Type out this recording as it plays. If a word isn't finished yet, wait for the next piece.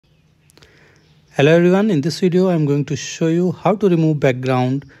Hello everyone, in this video I'm going to show you how to remove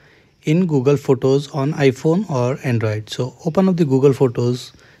background in Google Photos on iPhone or Android. So open up the Google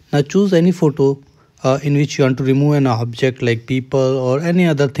Photos. Now choose any photo in which you want to remove an object like people or any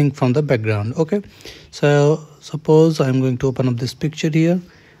other thing from the background. Okay, so suppose I'm going to open up this picture here.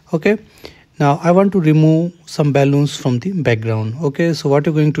 Okay, now I want to remove some balloons from the background. Okay, so what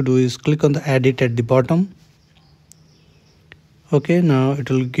you're going to do is click on the edit at the bottom. Okay, now it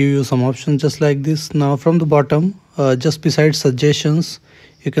will give you some options just like this. Now from the bottom, just beside suggestions,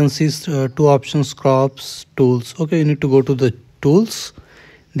 you can see two options: crops, tools. Okay, you need to go to the tools,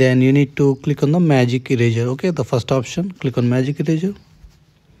 then you need to click on the magic eraser. Okay, the first option, click on magic eraser.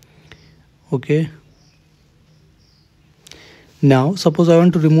 Okay, now suppose I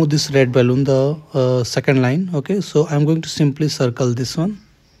want to remove this red balloon, the second line. Okay, so I'm going to simply circle this one,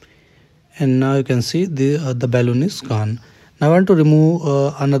 and now you can see the balloon is gone. Now I want to remove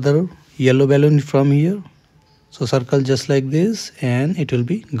another yellow balloon from here. So circle just like this and it will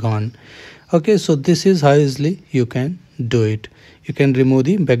be gone. Okay, so this is how easily you can do it. You can remove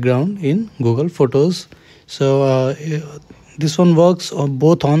the background in Google Photos. So this one works on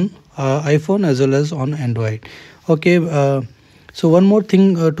both on iPhone as well as on Android. Okay, so one more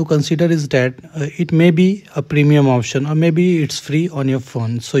thing to consider is that it may be a premium option or maybe it's free on your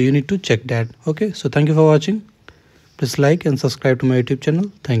phone. So you need to check that. Okay, so thank you for watching. Please like and subscribe to my YouTube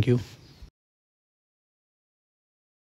channel. Thank you.